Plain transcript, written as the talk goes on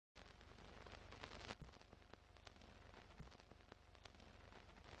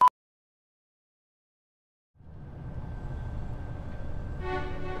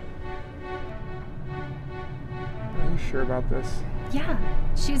sure about this. Yeah,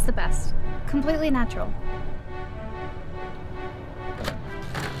 she's the best. Completely natural.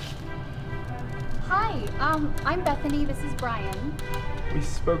 Hi, I'm Bethany. This is Brian. We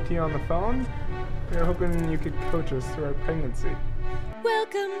spoke to you on the phone. We were hoping you could coach us through our pregnancy.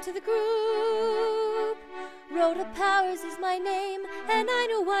 Welcome to the group. Rhoda Powers is my name, and I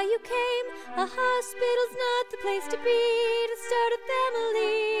know why you came. A hospital's not the place to be to start a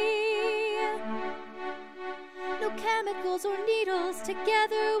family. No chemicals or needles,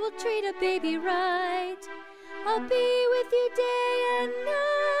 together we'll treat a baby right. I'll be with you day and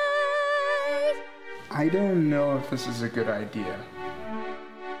night. I don't know if this is a good idea.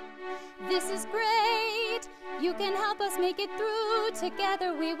 This is great. You can help us make it through.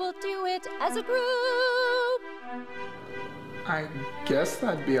 Together we will do it as a group. I guess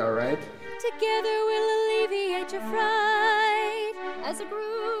that'd be alright. Together we'll alleviate your fright. As a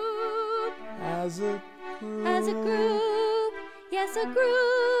group. As a group. As a group. Yes, a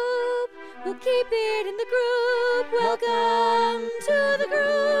group. We'll keep it in the group. Welcome to the group.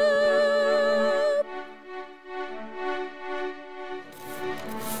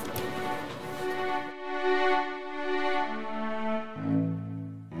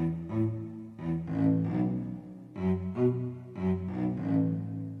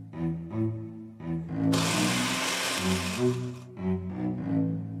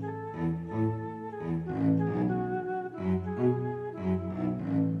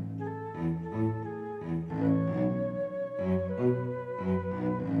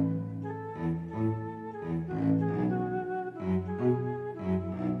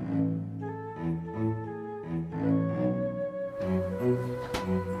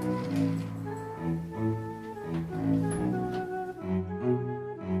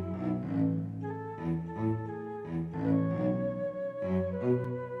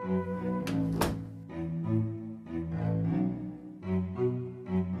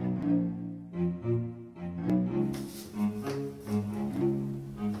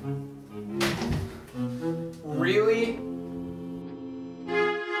 Really?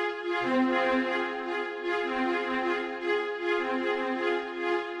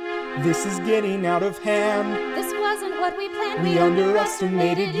 This is getting out of hand. This wasn't what we planned. We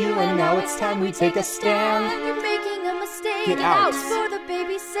underestimated you, and now it's time we take a stand. You're making a mistake. Get out. For the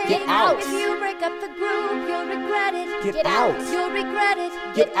baby's sake. Get out. If you break up the group, you'll regret it. Get out. You'll regret it.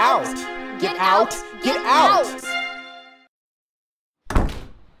 Get out. Get out. Get out.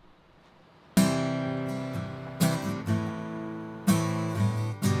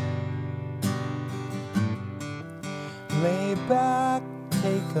 Lay back,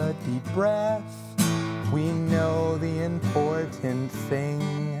 take a deep breath. We know the important thing.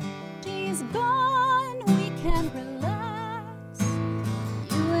 She's gone, we can relax.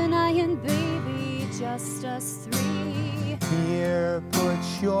 You and I and baby, just us three. Here, put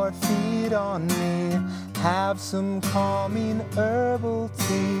your feet on me. Have some calming herbal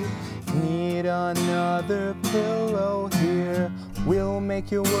tea. Need another pillow here. We'll make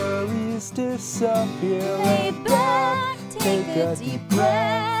your worries disappear. Lay back, take a deep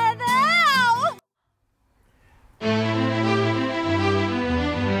breath. Ow!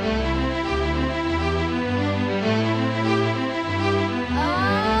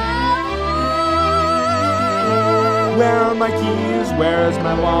 Where are my keys? Where's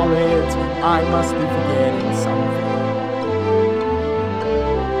my wallet? I must be forgetting something.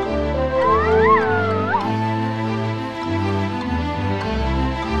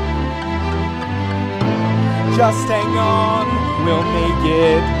 Just hang on, we'll make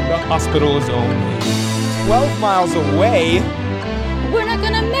it. The hospital is only 12 miles away. We're not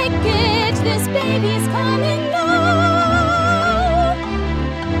gonna make it. This baby's coming now.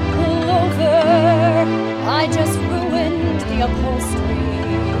 Pull over. I just ruined the upholstery.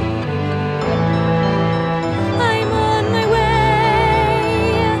 I'm on my way.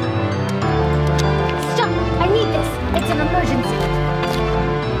 Stop! I need this. It's an emergency.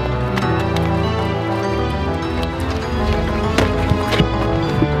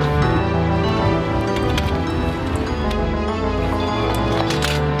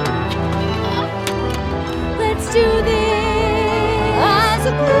 Do this as a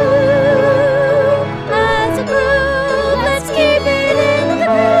group, let's keep it in the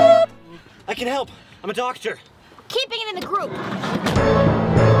group. I can help. I'm a doctor. Keeping it in the group.